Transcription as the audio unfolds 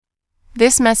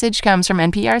This message comes from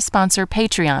NPR sponsor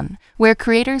Patreon, where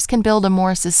creators can build a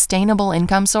more sustainable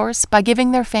income source by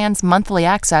giving their fans monthly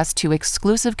access to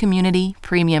exclusive community,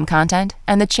 premium content,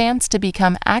 and the chance to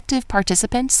become active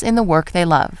participants in the work they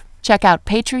love. Check out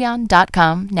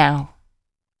patreon.com now.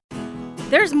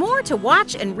 There's more to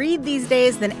watch and read these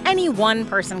days than any one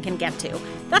person can get to.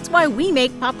 That's why we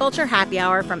make Pop Culture Happy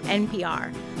Hour from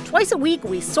NPR. Twice a week,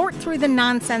 we sort through the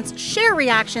nonsense, share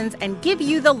reactions, and give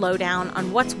you the lowdown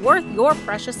on what's worth your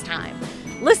precious time.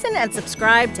 Listen and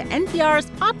subscribe to NPR's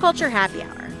Pop Culture Happy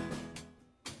Hour.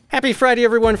 Happy Friday,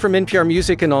 everyone, from NPR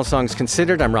Music and All Songs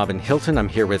Considered. I'm Robin Hilton. I'm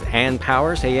here with Ann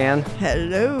Powers. Hey, Ann.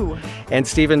 Hello. And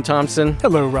Stephen Thompson.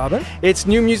 Hello, Robin. It's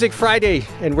New Music Friday,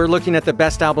 and we're looking at the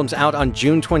best albums out on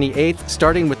June 28th,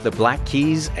 starting with the Black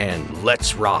Keys and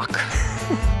Let's Rock.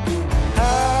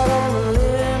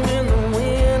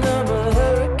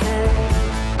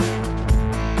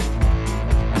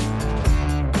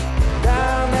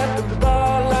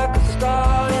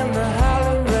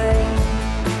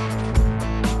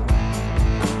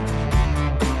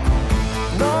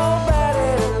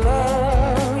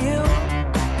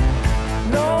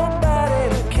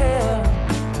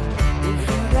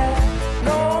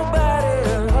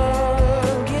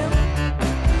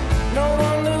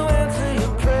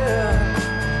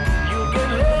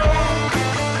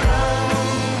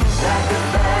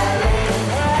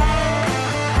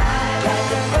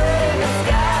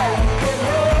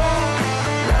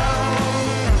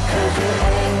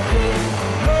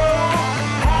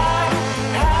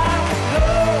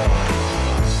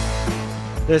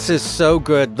 This is so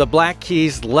good. The Black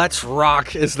Keys, Let's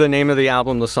Rock is the name of the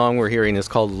album. The song we're hearing is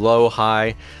called Low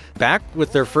High. Back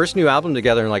with their first new album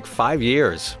together in like 5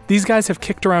 years. These guys have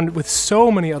kicked around with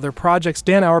so many other projects.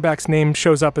 Dan Auerbach's name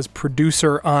shows up as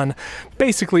producer on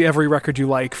basically every record you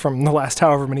like from the last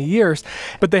however many years.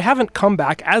 But they haven't come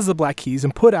back as the Black Keys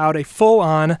and put out a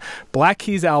full-on Black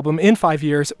Keys album in 5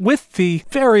 years with the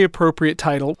very appropriate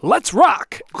title, Let's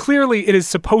Rock. Clearly, it is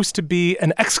supposed to be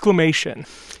an exclamation.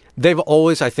 They've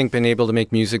always, I think, been able to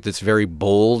make music that's very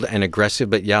bold and aggressive,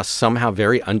 but yeah, somehow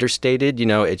very understated. You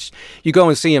know, it's you go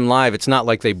and see them live, it's not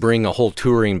like they bring a whole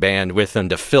touring band with them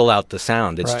to fill out the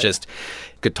sound. It's just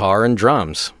guitar and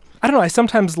drums. I don't know, I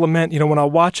sometimes lament, when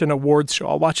I'll watch an awards show,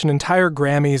 I'll watch an entire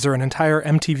Grammys or an entire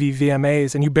MTV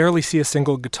VMAs, and you barely see a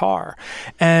single guitar.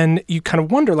 And you kind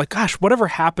of wonder, like, gosh, whatever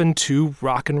happened to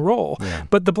rock and roll? Yeah.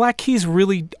 But the Black Keys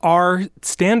really are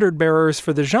standard bearers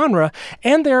for the genre,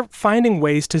 and they're finding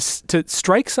ways to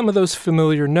strike some of those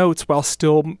familiar notes while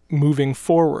still moving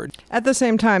forward. At the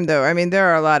same time, though, I mean, there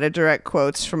are a lot of direct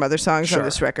quotes from other songs on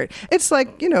this record. It's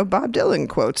like, Bob Dylan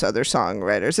quotes other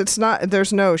songwriters.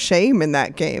 There's no shame in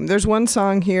that game. There's one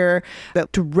song here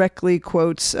that directly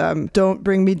quotes Don't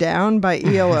Bring Me Down by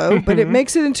ELO, but it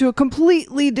makes it into a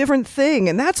completely different thing.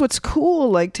 And that's what's cool,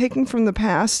 like taking from the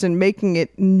past and making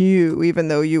it new, even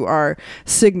though you are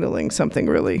signaling something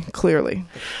really clearly.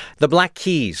 The Black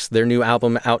Keys, their new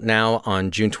album out now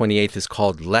on June 28th is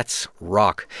called Let's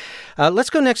Rock. Let's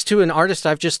go next to an artist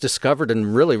I've just discovered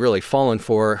and really, really fallen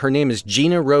for. Her name is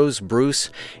Gena Rose Bruce,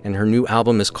 and her new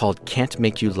album is called Can't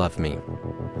Make You Love Me.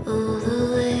 Oh,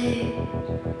 the way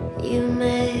you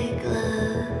make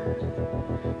love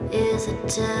is a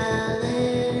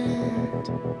talent.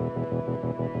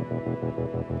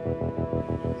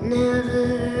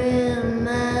 Never in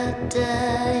my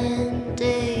dying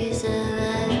days have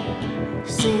I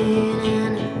seen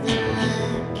anything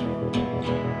like.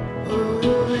 Oh,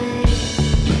 the way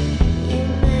you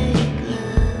make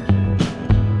love,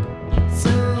 it's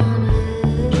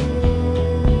unheard of.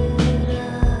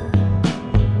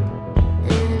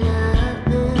 And I've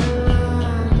been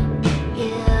longing,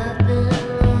 yeah, I've been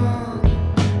longing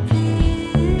for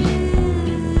you.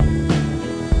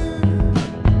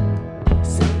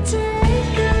 So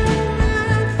take all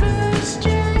my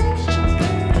frustration,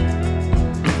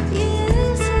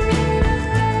 use it all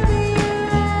the right.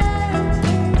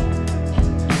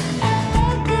 I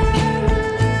got a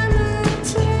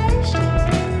limitation,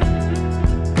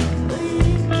 we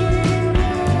can go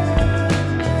now.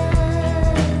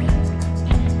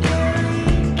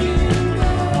 We can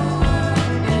go.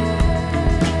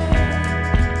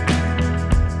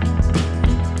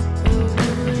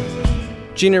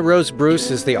 Gena Rose Bruce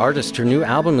is the artist. Her new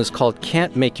album is called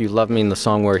Can't Make You Love Me, and the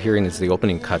song we're hearing is the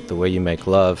opening cut, The Way You Make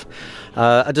Love.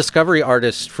 A discovery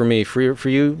artist for me, for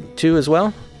you too as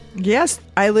well? Yes,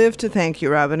 I live to thank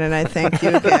you, Robin, and I thank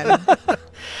you again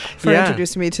for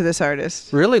introducing me to this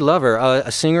artist. Really love her.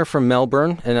 A singer from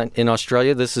Melbourne in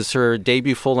Australia. This is her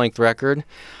debut full-length record.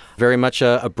 Very much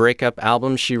a breakup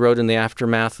album she wrote in the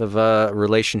aftermath of a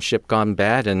relationship gone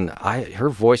bad, and her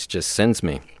voice just sends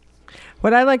me.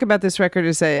 What I like about this record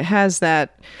is that it has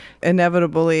that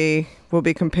inevitably will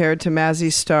be compared to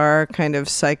Mazzy Star kind of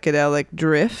psychedelic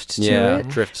drift to it.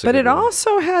 Drift's a But good it word.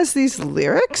 also has these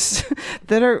lyrics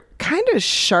that are kind of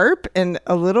sharp and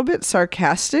a little bit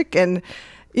sarcastic. And,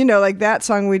 you know, like that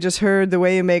song we just heard, The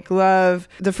Way You Make Love,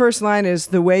 the first line is,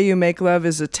 the way you make love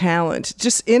is a talent.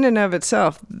 Just in and of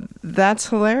itself, that's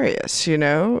hilarious, you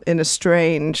know, in a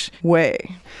strange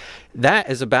way. That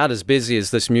is about as busy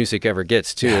as this music ever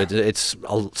gets, too. It's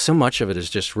so much of it is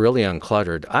just really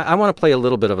uncluttered. I want to play a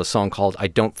little bit of a song called I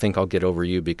Don't Think I'll Get Over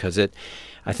You because it,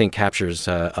 I think, captures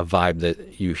a vibe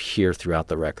that you hear throughout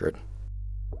the record.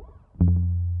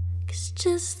 'Cause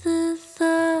just the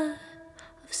thought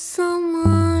of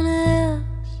someone else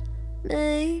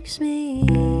makes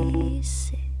me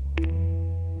sick.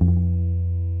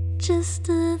 Just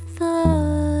the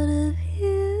thought of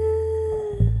you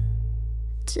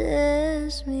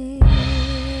tears me.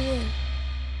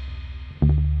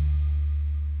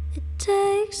 It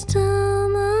takes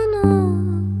time, I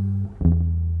know,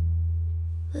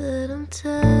 but I'm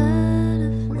tired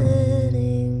of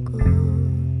letting go.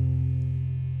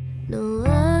 No,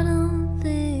 I don't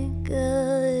think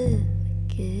I'll ever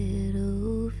get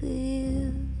over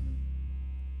you.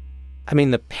 I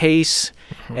mean, the pace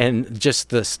and just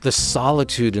the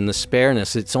solitude and the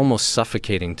spareness, it's almost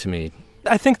suffocating to me.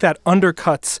 I think that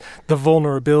undercuts the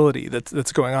vulnerability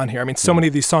that's going on here. I mean, so many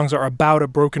of these songs are about a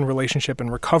broken relationship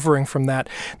and recovering from that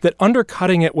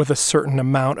undercutting it with a certain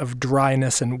amount of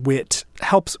dryness and wit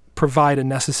helps provide a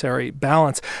necessary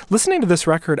balance. Listening to this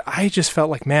record, I just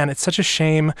felt like, man, it's such a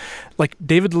shame. Like,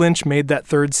 David Lynch made that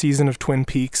third season of Twin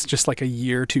Peaks just like a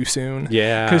year too soon.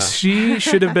 Yeah. Because she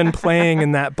should have been playing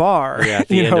in that bar. Yeah, at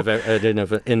the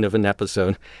end of an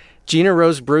episode. Gena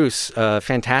Rose Bruce, a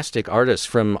fantastic artist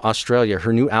from Australia.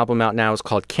 Her new album out now is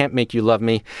called Can't Make You Love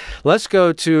Me. Let's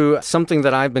go to something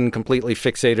that I've been completely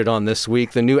fixated on this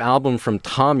week, the new album from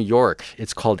Thom Yorke.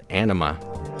 It's called Anima.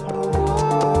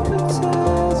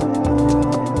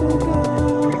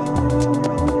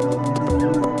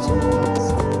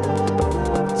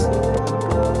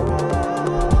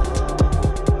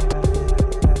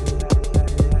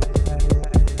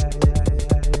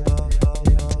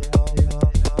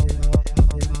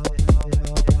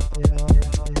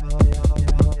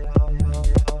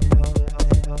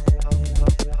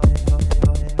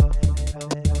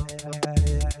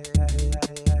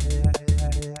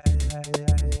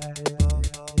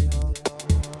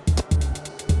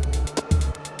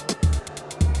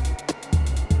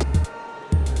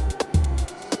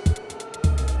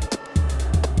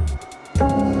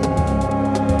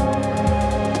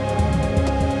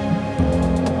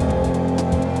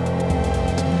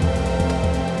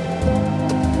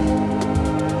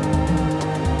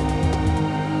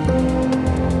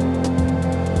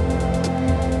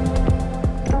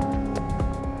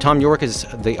 Thom Yorke is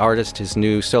the artist. His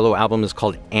new solo album is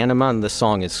called Anima, and the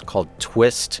song is called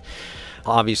Twist.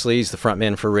 Obviously, he's the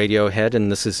frontman for Radiohead,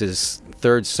 and this is his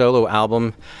third solo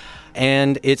album.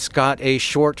 And it's got a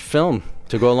short film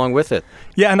to go along with it.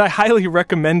 Yeah, and I highly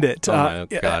recommend it. Oh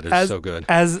my God, it's so good.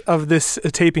 As of this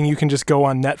taping, you can just go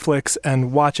on Netflix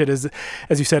and watch it. As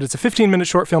you said, it's a 15-minute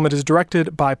short film. It is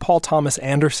directed by Paul Thomas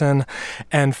Anderson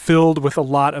and filled with a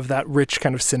lot of that rich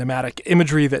kind of cinematic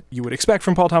imagery that you would expect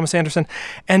from Paul Thomas Anderson.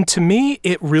 And to me,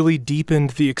 it really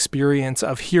deepened the experience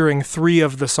of hearing three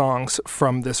of the songs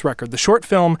from this record. The short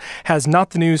film has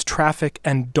Not the News, Traffic,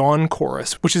 and Dawn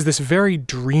Chorus, which is this very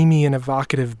dreamy and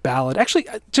evocative ballad. Actually,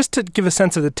 just to give a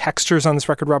sense of the textures on this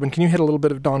record, Robin, can you hit a little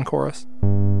bit of Dawn Chorus?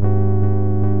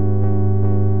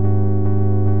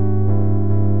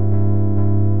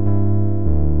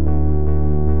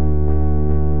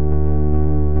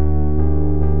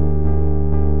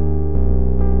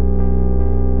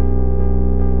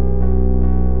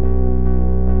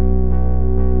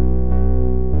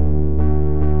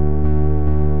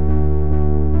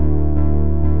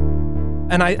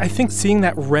 And I think seeing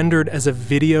that rendered as a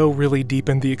video really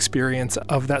deepened the experience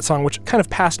of that song, which kind of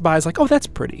passed by as like, oh, that's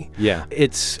pretty. Yeah,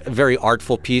 it's a very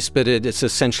artful piece, but it's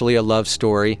essentially a love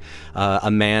story. A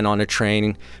man on a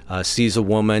train sees a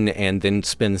woman and then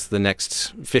spends the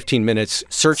next 15 minutes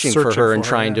searching for her and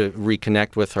trying to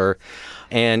reconnect with her.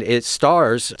 And it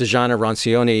stars Dejana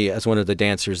Roncioni as one of the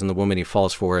dancers and the woman he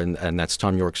falls for, and that's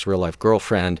Thom Yorke's real-life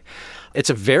girlfriend. It's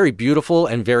a very beautiful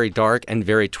and very dark and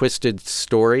very twisted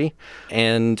story,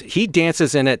 and he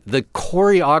dances in it. The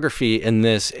choreography in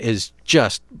this is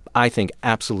just, I think,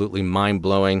 absolutely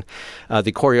mind-blowing.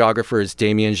 The choreographer is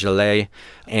Damien Gillet,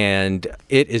 and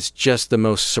it is just the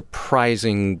most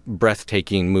surprising,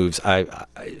 breathtaking moves.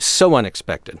 So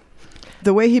unexpected.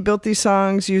 The way he built these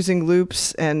songs using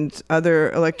loops and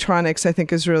other electronics, I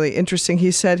think, is really interesting.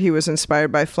 He said he was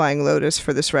inspired by Flying Lotus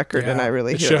for this record, and I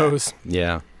really hear shows. that.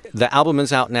 Yeah. The album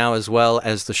is out now as well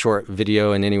as the short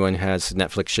video, and anyone who has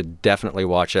Netflix should definitely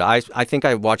watch it. I think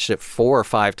I watched it 4 or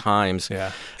 5 times.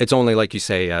 Yeah. It's only, like you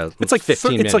say, it's like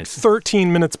 15 minutes. It's like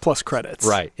 13 minutes plus credits.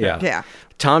 Right, yeah. Yeah.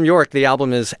 Thom Yorke, the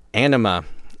album is Anima.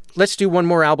 Let's do one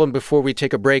more album before we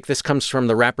take a break. This comes from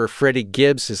the rapper Freddie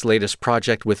Gibbs. His latest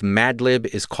project with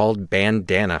Madlib is called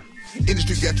Bandana.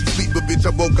 Industry got you sleep, but bitch,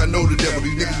 I woke, I know the devil.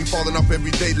 These niggas be falling off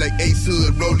every day like Ace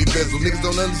Hood, Rolly Bezel. Niggas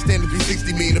don't understand the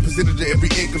 360 mean a percentage of every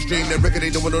income stream. That record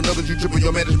ain't doing no numbers, you triple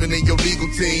your management and your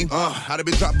legal team. I'd have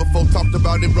been dropped before, talked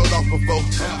about it, rolled off before.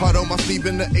 Hard on my sleeve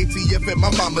in the ATF at my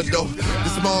mama though.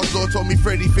 The small store told me,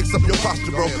 Freddie, fix up your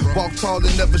posture, bro. Walk tall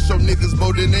and never show niggas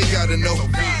more than they gotta know.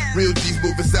 Real G's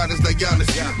moving silence like Giannis.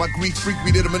 My Greek freak,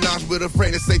 we did a menage with a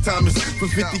friend at St. Thomas.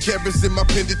 For 50 carats in my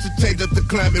pendant to change up the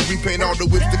climate. Repaint all the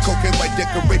whips, the cocaine white,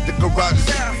 decorate the garages.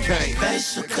 Okay.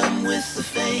 Price will come with the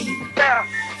fame.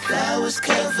 Flowers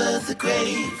cover the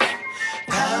grave.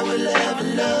 Power, love,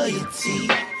 and loyalty.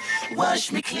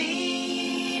 Wash me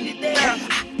clean today.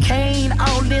 Cane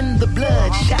all in the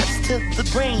blood, shots to the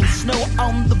brain, snow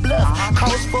on the bluff.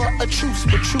 Calls for a truce,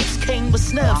 but troops came with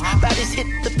snubs. Bodies hit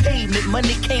the pavement,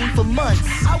 money came for months.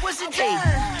 I wasn't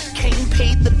done. Cane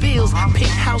paid the bills,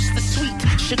 penthouse the suite,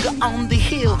 sugar on the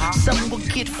hill. Some will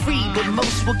get free, but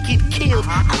most will get killed.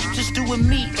 I'm just doing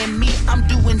me, and me, I'm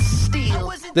doing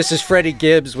still. This is Freddie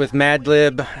Gibbs with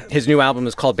Madlib. His new album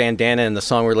is called Bandana, and the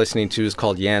song we're listening to is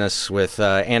called Yanis with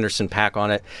Anderson .Paak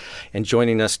on it. And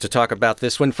joining us to talk about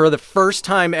this one for the first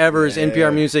time ever is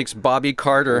NPR Music's Bobby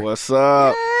Carter. What's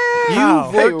up?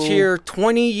 You've worked here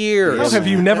 20 years. How have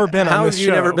you never been on this show? How have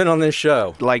you never been on this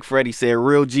show? Like Freddie said,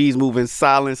 real G's move in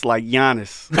silence like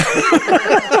Giannis.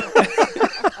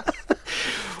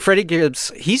 Freddie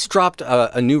Gibbs, he's dropped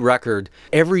a new record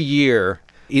every year,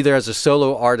 either as a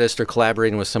solo artist or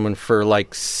collaborating with someone for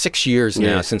like 6 years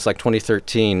now, since like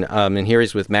 2013. And here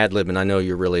he's with Madlib, and I know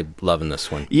you're really loving this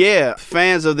one. Yeah,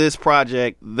 fans of this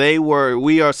project,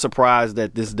 we are surprised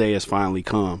that this day has finally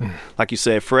come. Like you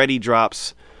said, Freddie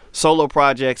drops solo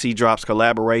projects, he drops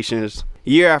collaborations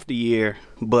year after year.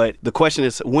 But the question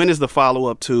is, when is the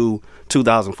follow-up to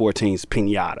 2014's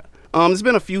Pinata? There's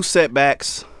been a few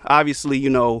setbacks. Obviously, you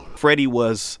know, Freddie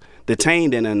was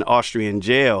detained in an Austrian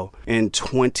jail in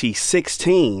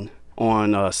 2016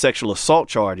 on sexual assault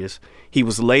charges. He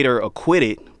was later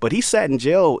acquitted, but he sat in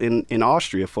jail in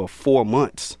Austria for 4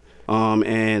 months.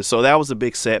 And so that was a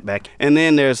big setback. And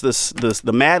then there's the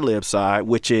Madlib side,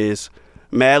 which is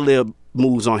Madlib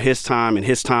moves on his time and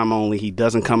his time only. He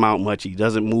doesn't come out much. He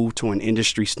doesn't move to an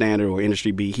industry standard or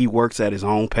industry beat. He works at his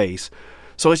own pace.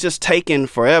 So it's just taken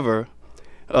forever.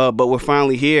 But we're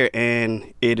finally here,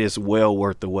 and it is well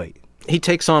worth the wait. He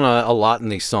takes on a lot in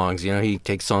these songs. You know, he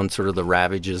takes on sort of the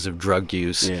ravages of drug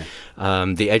use,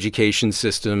 the education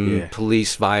system,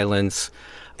 police violence.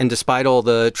 And despite all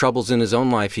the troubles in his own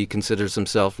life, he considers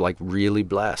himself like really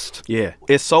blessed. Yeah.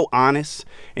 It's so honest,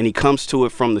 and he comes to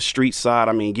it from the street side.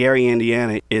 I mean, Gary,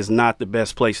 Indiana is not the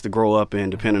best place to grow up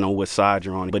in, depending on what side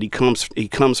you're on. But he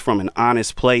comes from an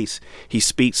honest place. He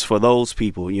speaks for those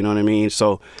people, you know what I mean?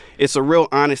 So it's a real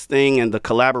honest thing, and the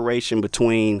collaboration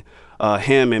between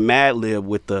him and Madlib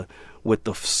with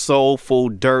the soulful,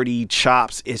 dirty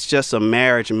chops, it's just a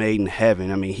marriage made in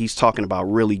heaven. I mean, he's talking about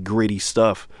really gritty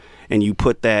stuff. And you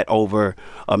put that over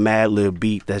a Madlib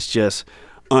beat that's just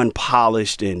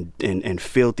unpolished and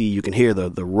filthy. You can hear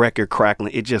the record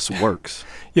crackling. It just works.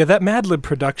 Yeah, that Madlib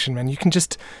production, man, you can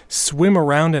just swim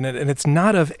around in it, and it's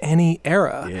not of any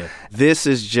era. Yeah. This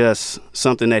is just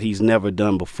something that he's never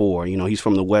done before. You know, he's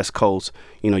from the West Coast.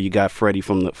 You know, you got Freddie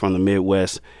from the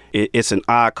Midwest. It's an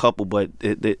odd couple, but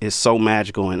it's so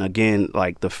magical. And again,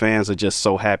 like, the fans are just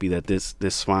so happy that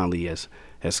this finally has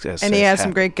and he has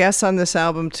some great guests on this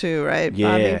album too, right?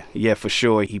 Yeah, Bobby? Yeah, for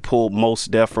sure. He pulled Mos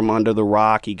Def from under the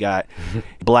rock. He got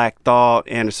Black Thought,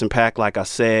 Anderson .Paak, like I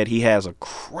said. He has a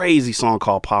crazy song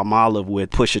called Palmolive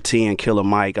with Pusha T and Killer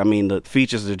Mike. I mean, the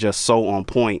features are just so on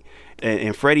point.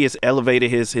 And Freddie has elevated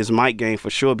his mic game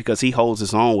for sure, because he holds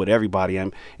his own with everybody.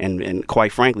 And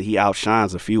quite frankly, he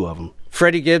outshines a few of them.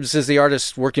 Freddie Gibbs is the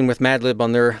artist working with Madlib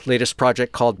on their latest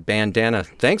project called Bandana.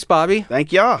 Thanks, Bobby.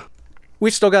 Thank y'all.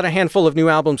 We've still got a handful of new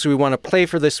albums we want to play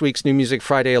for this week's New Music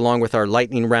Friday, along with our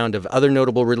lightning round of other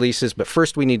notable releases. But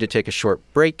first, we need to take a short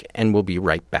break, and we'll be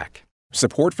right back.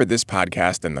 Support for this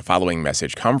podcast and the following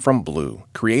message come from Blue,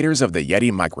 creators of the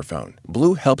Yeti microphone.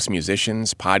 Blue helps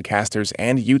musicians, podcasters,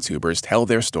 and YouTubers tell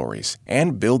their stories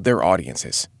and build their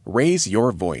audiences. Raise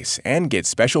your voice and get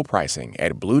special pricing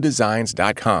at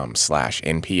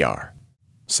bluedesigns.com/NPR.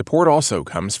 Support also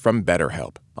comes from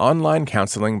BetterHelp, online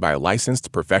counseling by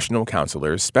licensed professional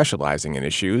counselors specializing in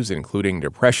issues including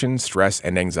depression, stress,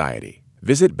 and anxiety.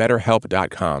 Visit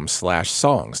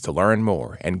BetterHelp.com/songs to learn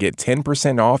more and get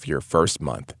 10% off your first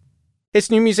month.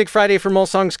 It's New Music Friday from All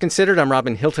Songs Considered. I'm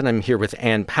Robin Hilton. I'm here with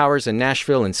Ann Powers in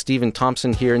Nashville and Stephen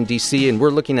Thompson here in D.C., and we're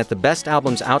looking at the best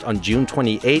albums out on June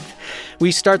 28th.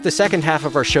 We start the second half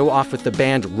of our show off with the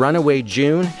band Runaway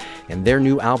June and their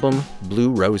new album,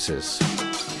 Blue Roses.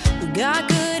 We got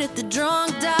good at the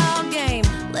drunk dial game.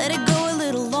 Let it go a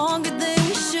little longer than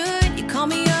we should. You call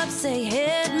me up, say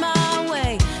head my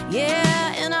way.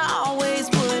 Yeah, and I always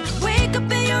would. Wake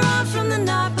up in your arms from the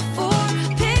night before.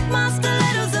 Pick my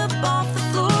stilettos up off the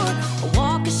floor. I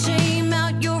walk a shame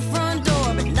out your front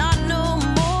door, but not no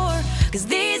more. 'Cause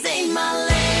these ain't my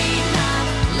late night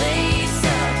lace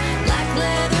up like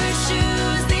leather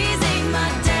shoes. These ain't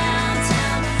my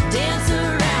downtown dance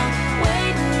around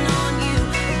waiting on you.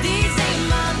 These ain't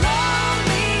my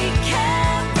lonely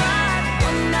cab ride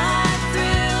one night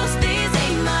thrills. These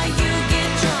ain't my you get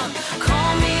drunk,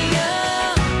 call me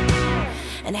up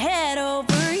and head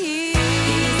over here.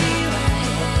 These ain't my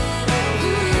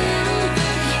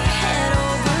head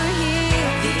over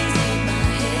here. These ain't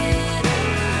my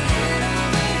head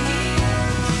over here.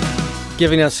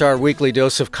 Giving us our weekly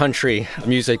dose of country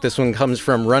music. This one comes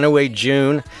from Runaway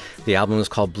June. The album is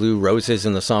called Blue Roses,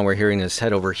 and the song we're hearing is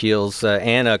Head Over Heels.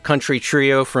 And a country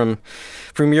trio from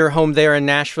your home there in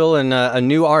Nashville, and a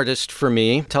new artist for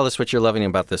me. Tell us what you're loving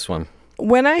about this one.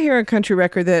 When I hear a country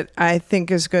record that I think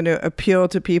is going to appeal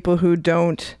to people who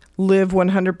don't live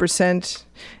 100%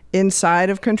 inside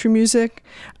of country music,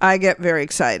 I get very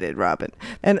excited, Robin.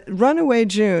 And Runaway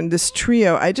June, this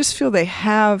trio, I just feel they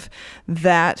have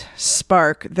that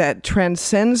spark that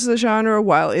transcends the genre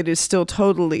while it is still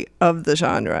totally of the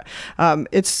genre.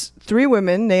 It's three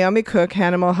women, Naomi Cook,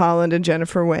 Hannah Mulholland, and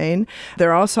Jennifer Wayne.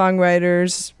 They're all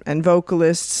songwriters and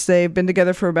vocalists. They've been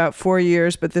together for about 4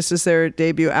 years, but this is their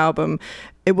debut album.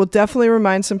 It will definitely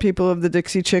remind some people of the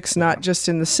Dixie Chicks, not just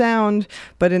in the sound,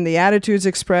 but in the attitudes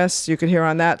expressed. You can hear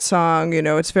on that song, you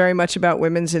know, it's very much about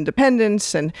women's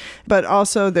independence, but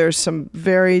also there's some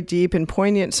very deep and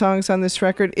poignant songs on this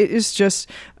record. It is just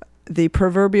the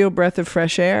proverbial breath of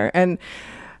fresh air. And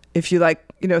if you like,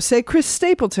 you know, say Chris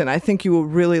Stapleton, I think you will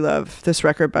really love this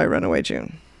record by Runaway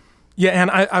June. Yeah,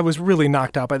 and I was really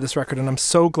knocked out by this record, and I'm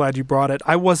so glad you brought it.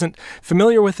 I wasn't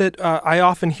familiar with it. I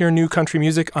often hear new country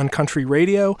music on country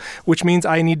radio, which means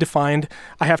I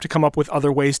have to come up with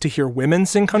other ways to hear women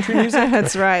sing country music.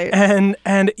 That's right.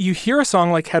 And you hear a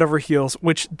song like Head Over Heels,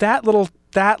 which that little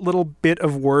bit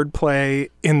of wordplay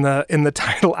in the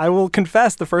title, I will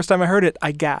confess, the first time I heard it,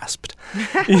 I gasped.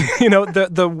 You know,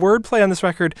 the wordplay on this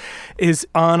record is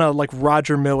on a like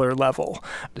Roger Miller level.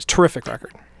 It's a terrific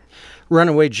record.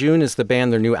 Runaway June is the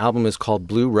band. Their new album is called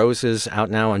Blue Roses, out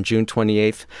now on June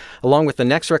 28th. Along with the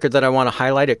next record that I want to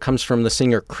highlight, it comes from the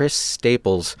singer Chris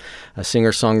Staples, a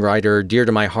singer-songwriter dear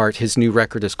to my heart. His new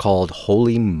record is called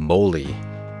Holy Moly.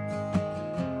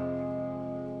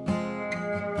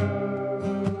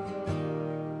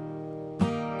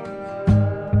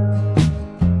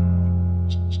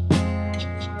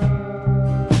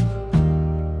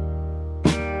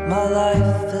 My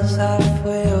life is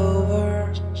halfway over.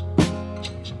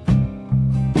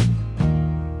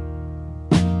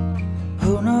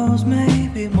 Who knows,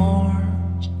 maybe more.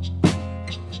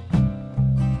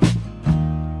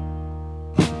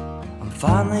 I'm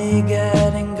finally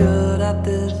getting good at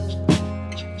this.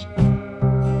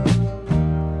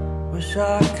 Wish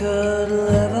I could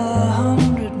live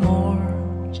 100 more.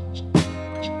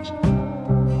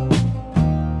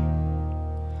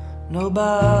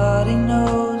 Nobody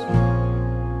knows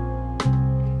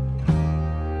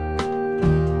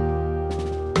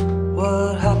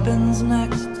what happens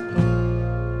next.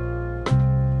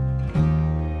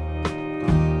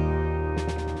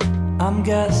 I'm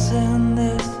guessing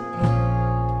this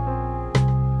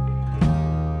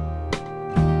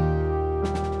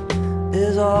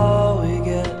is all we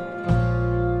get.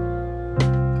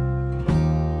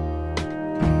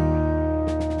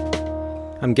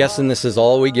 I'm guessing this is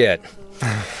all we get.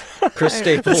 Chris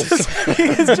Staples.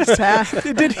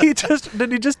 Did he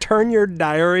just turn your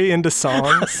diary into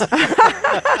songs?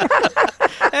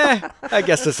 I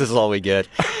guess this is all we get.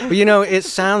 But, you know, it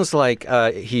sounds like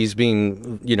he's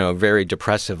being, you know, very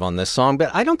depressive on this song, but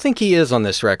I don't think he is on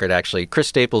this record, actually. Chris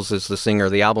Staples is the singer.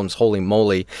 The album's Holy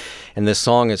Moly, and this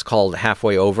song is called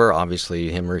Halfway Over,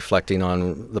 obviously him reflecting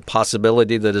on the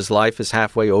possibility that his life is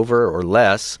halfway over or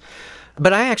less.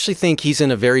 But I actually think he's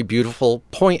in a very beautiful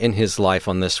point in his life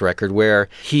on this record where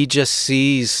he just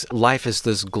sees life as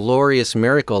this glorious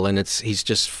miracle, and he's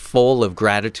just full of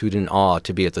gratitude and awe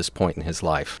to be at this point in his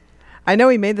life. I know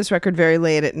he made this record very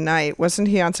late at night. Wasn't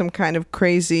he on some kind of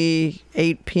crazy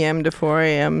 8 p.m. to 4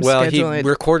 a.m. schedule? Well, he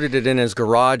recorded it in his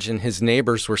garage, and his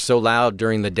neighbors were so loud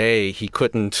during the day, he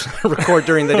couldn't record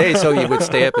during the day, so he would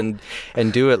stay up and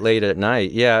do it late at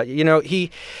night. Yeah,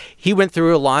 he went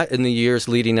through a lot in the years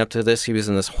leading up to this. He was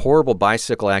in this horrible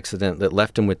bicycle accident that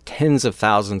left him with tens of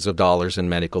thousands of dollars in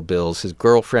medical bills. His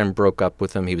girlfriend broke up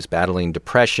with him. He was battling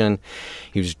depression.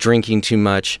 He was drinking too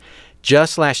much.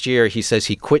 Just last year, he says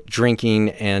he quit drinking,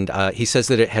 and he says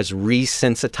that it has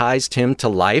resensitized him to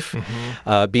life.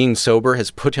 Being sober has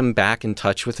put him back in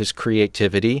touch with his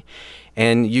creativity,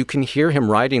 and you can hear him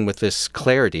writing with this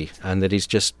clarity, and that he's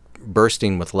just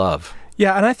bursting with love.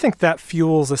 Yeah, and I think that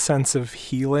fuels a sense of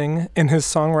healing in his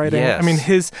songwriting. Yes. I mean,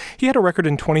 he had a record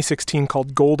in 2016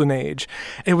 called Golden Age.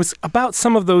 It was about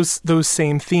some of those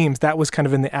same themes. That was kind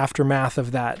of in the aftermath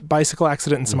of that bicycle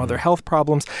accident and some other health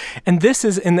problems. And this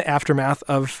is in the aftermath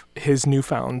of his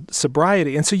newfound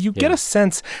sobriety. And so you get a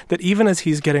sense that even as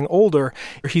he's getting older,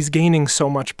 he's gaining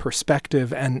so much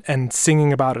perspective and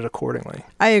singing about it accordingly.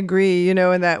 I agree,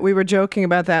 and that we were joking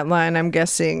about that line, I'm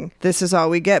guessing this is all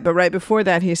we get. But right before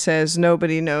that, he says,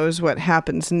 nobody knows what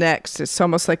happens next. It's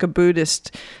almost like a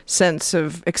Buddhist sense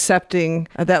of accepting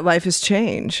that life has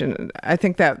changed. And I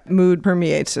think that mood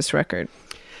permeates this record.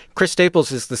 Chris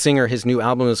Staples is the singer. His new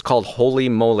album is called Holy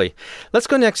Moly. Let's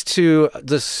go next to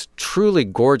this truly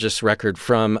gorgeous record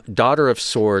from Daughter of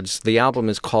Swords. The album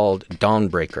is called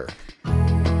Dawnbreaker.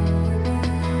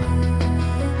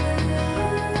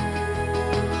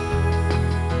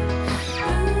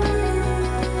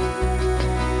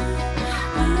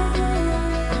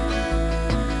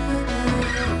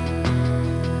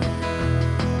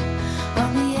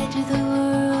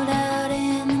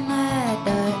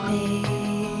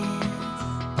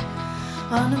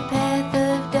 On a path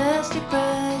of dusty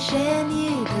brush, and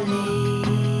you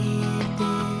believe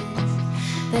this.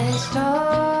 There's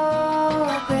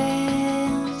tall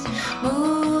grass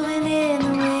moving in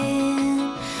the wind.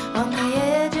 On the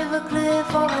edge of a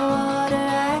cliff or water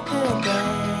I could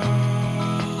die.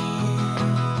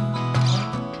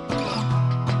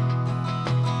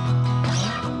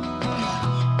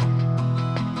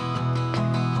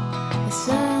 The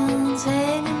sun's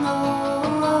hanging low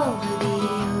over the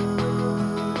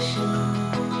ocean.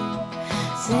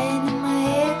 Sand in my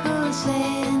hair, cool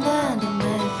sand under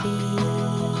my feet.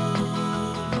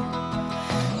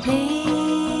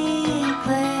 Pink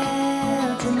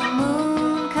clouds and the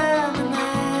moon coming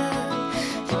out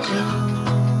to join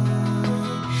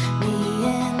me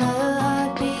in the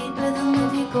heartbeat rhythm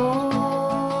of your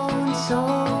golden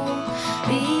soul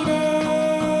beating.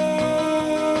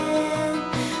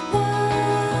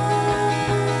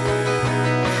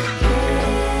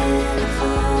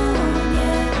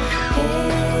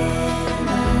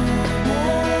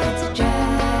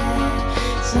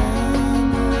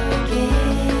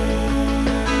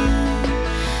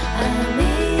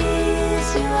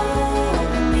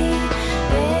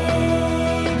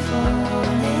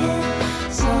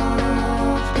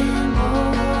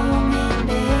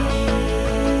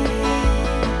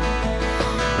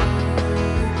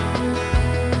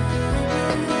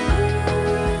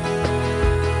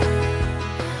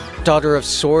 Daughter of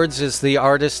Swords is the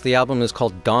artist. The album is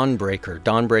called Dawnbreaker.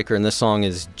 Dawnbreaker, and this song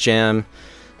is Gem.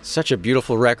 Such a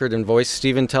beautiful record and voice.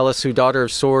 Stephen, tell us who Daughter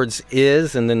of Swords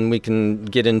is, and then we can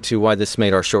get into why this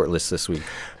made our shortlist this week.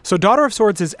 So Daughter of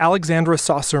Swords is Alexandra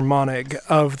Saucer-Monig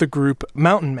of the group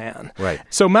Mountain Man. Right.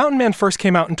 So Mountain Man first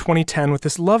came out in 2010 with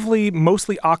this lovely,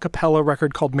 mostly a cappella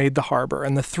record called Made the Harbor.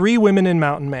 And the three women in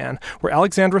Mountain Man were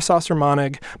Alexandra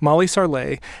Saucer-Monig, Molly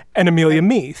Sarlé, and Amelia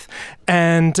Meath.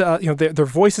 And their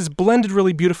voices blended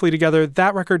really beautifully together.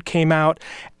 That record came out,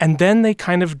 and then they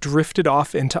kind of drifted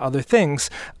off into other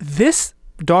things. This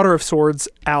Daughter of Swords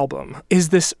album is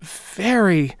this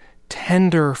very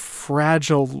tender,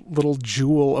 fragile little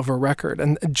jewel of a record.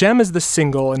 And Gem is the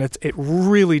single, and it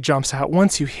really jumps out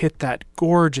once you hit that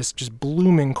gorgeous, just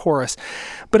blooming chorus.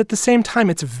 But at the same time,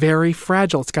 it's very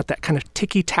fragile. It's got that kind of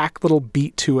ticky-tack little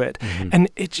beat to it. Mm-hmm.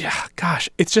 And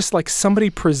it's just like somebody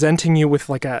presenting you with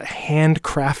like a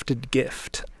handcrafted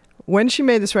gift. When she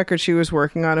made this record, she was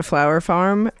working on a flower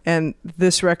farm, and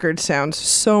this record sounds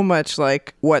so much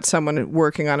like what someone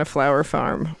working on a flower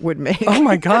farm would make. Oh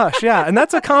my gosh, yeah, and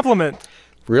that's a compliment.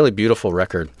 Really beautiful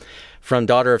record. from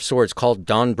Daughter of Swords called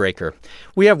Dawnbreaker.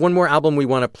 We have one more album we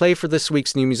want to play for this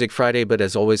week's New Music Friday, but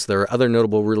as always, there are other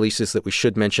notable releases that we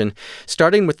should mention.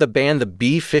 Starting with the band The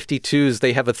B-52s,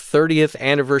 they have a 30th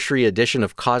anniversary edition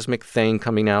of Cosmic Thane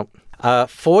coming out.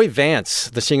 Foy Vance,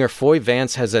 the singer Foy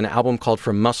Vance, has an album called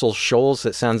From Muscle Shoals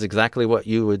that sounds exactly what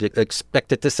you would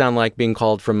expect it to sound like, being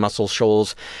called From Muscle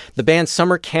Shoals. The band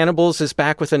Summer Cannibals is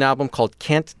back with an album called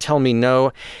Can't Tell Me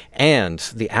No. And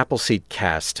the Appleseed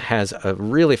cast has a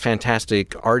really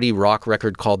fantastic arty rock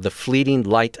record called The Fleeting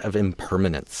Light of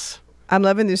Impermanence. I'm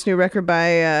loving this new record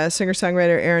by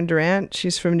singer-songwriter Erin Durant.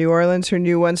 She's from New Orleans. Her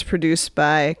new one's produced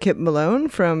by Kip Malone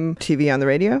from TV on the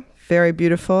Radio. Very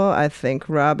beautiful. I think,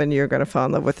 Robin, you're going to fall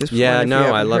in love with this one. Yeah,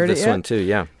 no, I love this one too,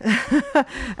 yeah.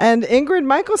 And Ingrid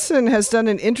Michaelson has done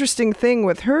an interesting thing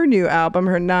with her new album,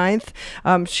 her 9th.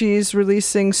 She's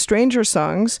releasing Stranger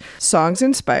Songs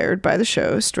inspired by the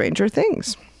show Stranger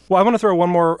Things. Well, I want to throw one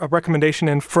more recommendation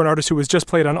in for an artist who was just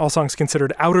played on All Songs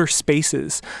Considered, Outer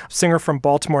Spaces, a singer from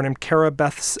Baltimore named Cara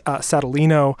Beth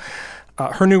Satolino.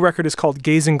 Her new record is called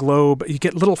Gazing Globe. You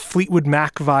get little Fleetwood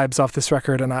Mac vibes off this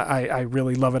record, and I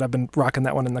really love it. I've been rocking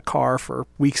that one in the car for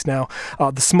weeks now.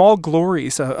 The Small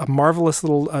Glories, a marvelous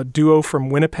little duo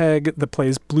from Winnipeg that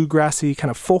plays bluegrassy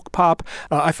kind of folk pop.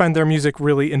 I find their music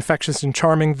really infectious and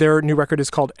charming. Their new record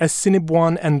is called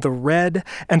Assiniboine and the Red.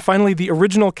 And finally, the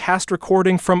original cast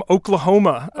recording from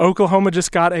Oklahoma. Oklahoma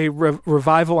just got a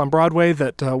revival on Broadway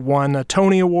that won a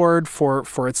Tony Award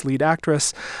for its lead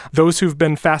actress. Those who've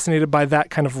been fascinated by that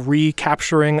kind of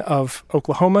recapturing of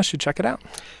Oklahoma should check it out.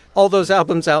 All those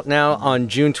albums out now on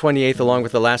June 28th, along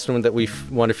with the last one that we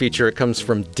want to feature. It comes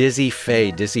from Dizzy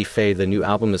Faye. Dizzy Faye, the new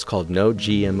album is called No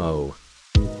GMO.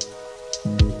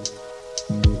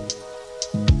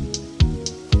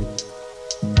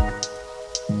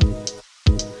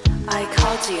 I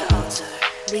called to your altar,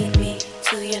 lead me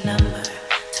to your number,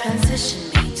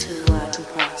 transition me to where I can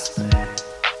prosper.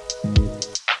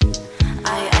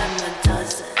 I am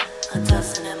a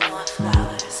dozen and more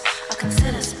flowers. I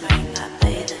consider spring, I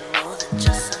bathe in more than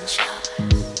just sun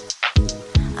showers.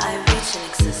 I reach in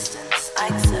existence, I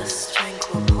exist,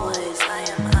 tranquil poise, I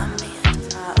am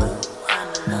ambient. I'm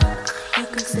a look. You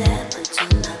can stand, but do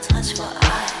not touch, for I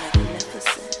am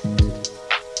magnificent.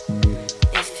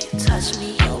 If you touch me,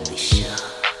 you'll be shook.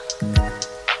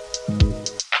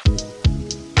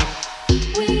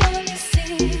 We only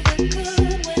see the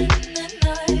good when the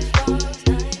night falls,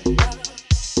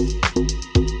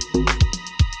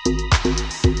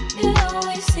 You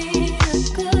always see the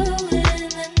good when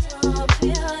the dark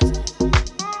feels.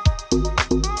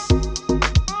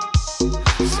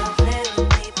 So play with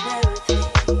me, play with me,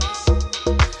 hold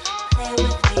on. Play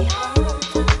with me,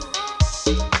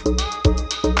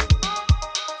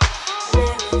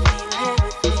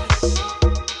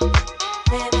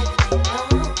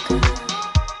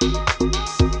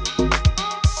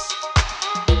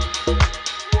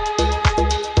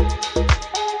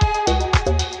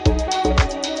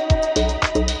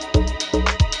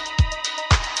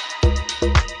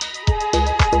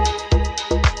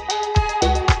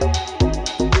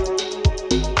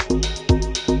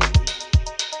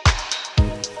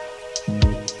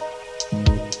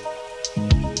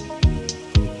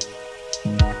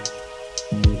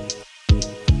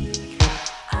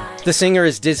 The singer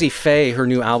is Dizzy Faye. Her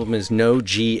new album is No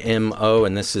GMO,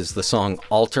 and this is the song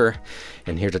Alter.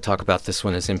 And here to talk about this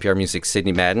one is NPR Music's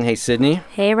Sydney Madden. Hey, Sydney.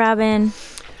 Hey, Robin.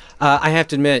 I have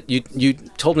to admit, you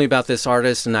told me about this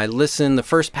artist, and I listened. The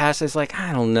first pass, I was like,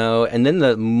 I don't know. And then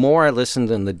the more I listened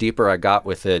and the deeper I got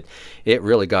with it, it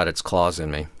really got its claws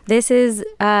in me. This is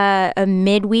a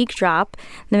midweek drop.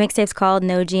 The mixtape's called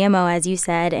No GMO, as you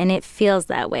said, and it feels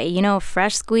that way. You know,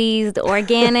 fresh squeezed,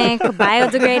 organic,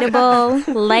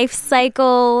 biodegradable, life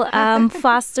cycle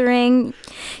fostering,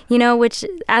 you know, which,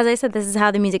 as I said, this is how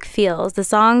the music feels. The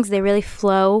songs, they really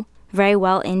flow very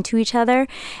well into each other,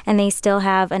 and they still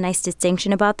have a nice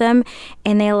distinction about them,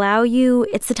 and they allow you,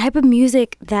 it's the type of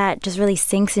music that just really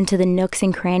sinks into the nooks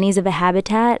and crannies of a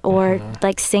habitat, or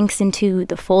like sinks into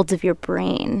the folds of your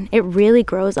brain. It really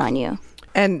grows on you.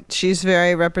 And she's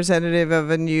very representative of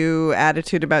a new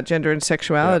attitude about gender and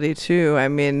sexuality, too. I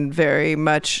mean, very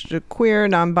much queer,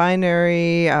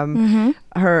 non-binary.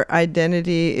 Her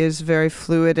identity is very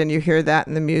fluid, and you hear that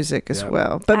in the music as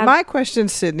well. But my question,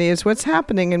 Sydney, is what's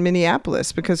happening in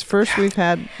Minneapolis? Because first we've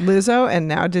had Lizzo and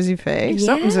now Dizzy Faye.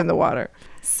 Something's in the water.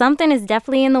 Something is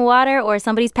definitely in the water, or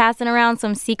somebody's passing around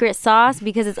some secret sauce,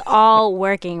 because it's all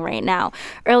working right now.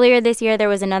 Earlier this year, there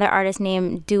was another artist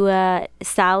named Dua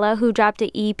Sala who dropped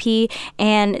an EP,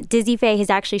 and Dizzy Faye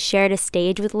has actually shared a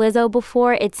stage with Lizzo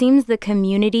before. It seems the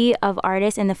community of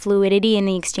artists and the fluidity and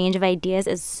the exchange of ideas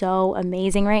is so amazing.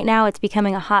 amazing right now. It's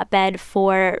becoming a hotbed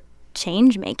for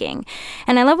change making.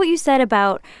 And I love what you said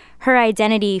about her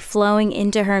identity flowing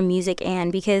into her music, Anne,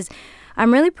 because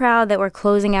I'm really proud that we're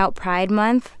closing out Pride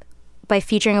Month by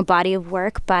featuring a body of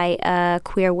work by a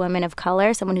queer woman of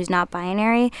color, someone who's not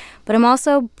binary. But I'm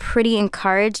also pretty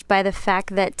encouraged by the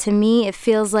fact that, to me, it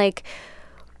feels like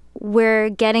we're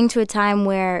getting to a time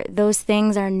where those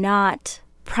things are not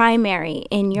primary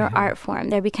in your art form.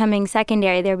 They're becoming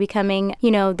secondary. They're becoming,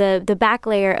 the back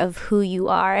layer of who you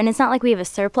are. And it's not like we have a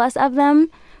surplus of them,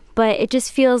 but it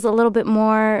just feels a little bit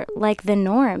more like the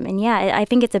norm. And yeah, I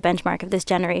think it's a benchmark of this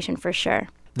generation for sure.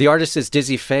 The artist is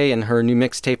Dizzy Faye, and her new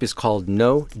mixtape is called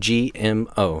No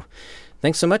GMO.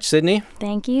 Thanks so much, Sydney.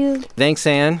 Thank you. Thanks,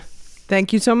 Anne.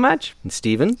 Thank you so much. And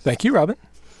Stephen. Thank you, Robin.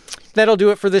 That'll do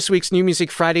it for this week's New Music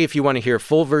Friday. If you want to hear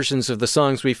full versions of the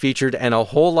songs we featured and a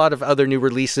whole lot of other new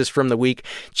releases from the week,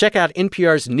 check out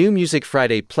NPR's New Music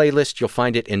Friday playlist. You'll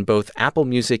find it in both Apple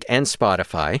Music and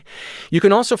Spotify. You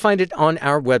can also find it on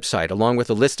our website, along with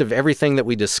a list of everything that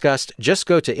we discussed. Just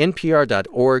go to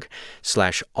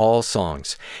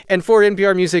npr.org/allsongs. And for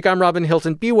NPR Music, I'm Robin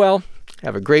Hilton. Be well,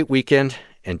 have a great weekend,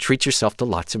 and treat yourself to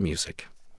lots of music.